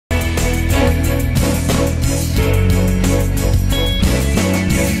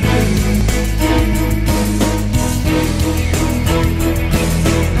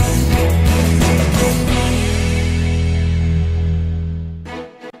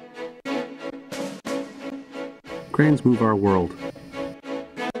Cranes move our world.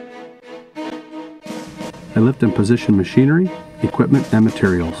 They lift and position machinery, equipment, and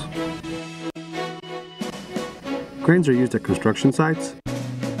materials. Cranes are used at construction sites,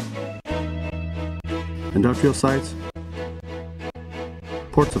 industrial sites,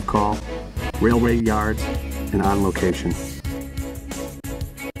 ports of call, railway yards, and on location.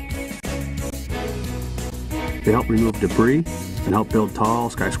 They help remove debris and help build tall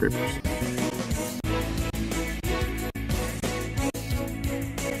skyscrapers.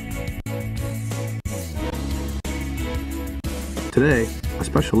 Today, a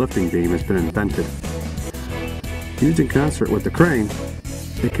special lifting beam has been invented. Used in concert with the crane,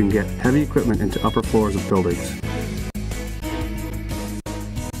 it can get heavy equipment into upper floors of buildings.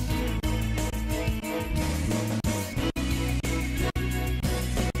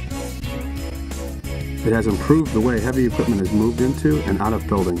 It has improved the way heavy equipment is moved into and out of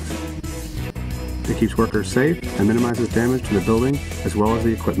buildings. It keeps workers safe and minimizes damage to the building as well as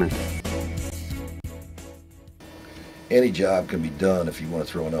the equipment. Any job can be done if you want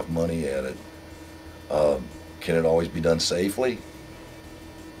to throw enough money at it. Can it always be done safely?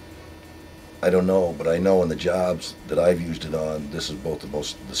 I don't know, but I know in the jobs that I've used it on, this is both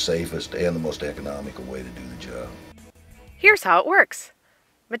the safest and the most economical way to do the job. Here's how it works.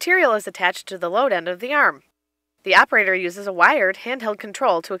 Material is attached to the load end of the arm. The operator uses a wired handheld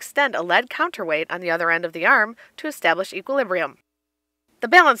control to extend a lead counterweight on the other end of the arm to establish equilibrium. The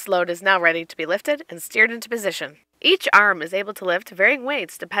balanced load is now ready to be lifted and steered into position. Each arm is able to lift varying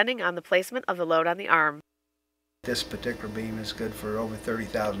weights depending on the placement of the load on the arm. This particular beam is good for over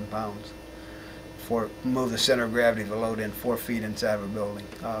 30,000 pounds. Move the center of gravity of the load in 4 feet inside of a building.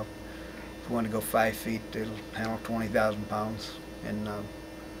 If we want to go 5 feet, it'll handle 20,000 pounds, and at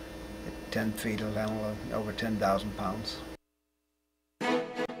 10 feet, it'll handle over 10,000 pounds.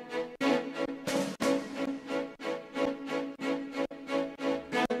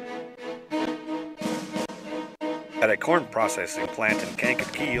 At a corn processing plant in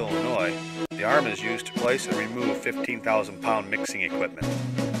Kankakee, Illinois, the arm is used to place and remove 15,000-pound mixing equipment.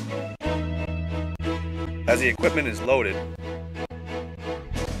 As the equipment is loaded,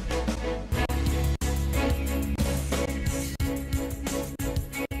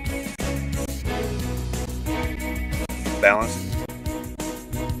 balanced,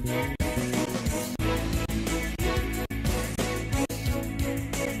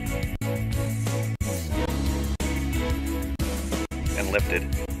 and lifted.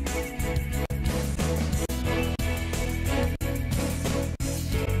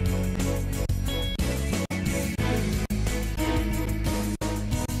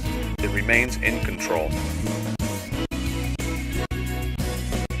 It remains in control.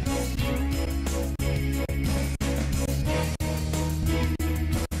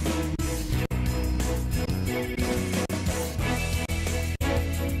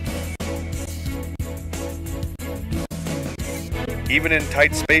 Even in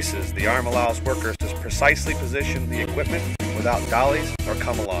tight spaces, the arm allows workers to precisely position the equipment without dollies or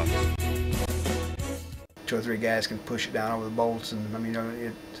come-alongs. 2 or 3 guys can push it down over the bolts, and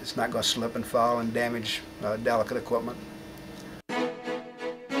it's not going to slip and fall and damage delicate equipment.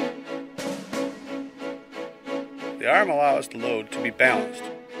 The arm allows the load to be balanced.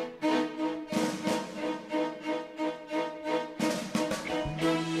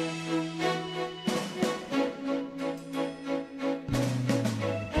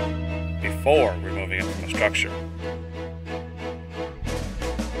 Before removing it from the structure.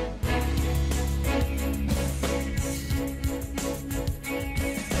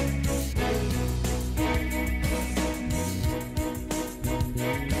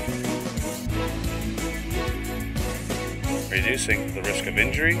 Reducing the risk of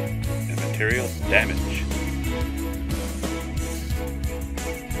injury and material damage.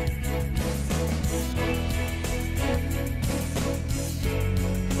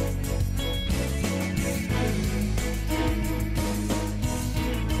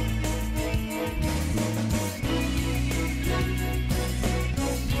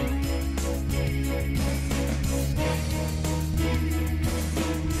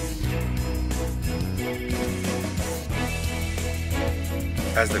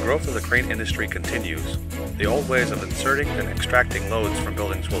 As the growth of the crane industry continues, the old ways of inserting and extracting loads from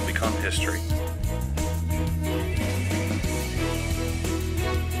buildings will become history.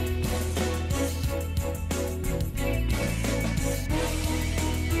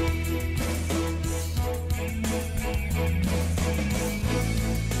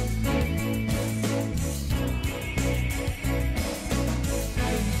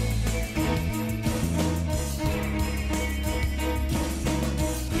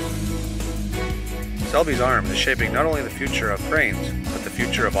 Selby's arm is shaping not only the future of cranes, but the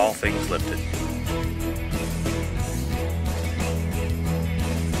future of all things lifted.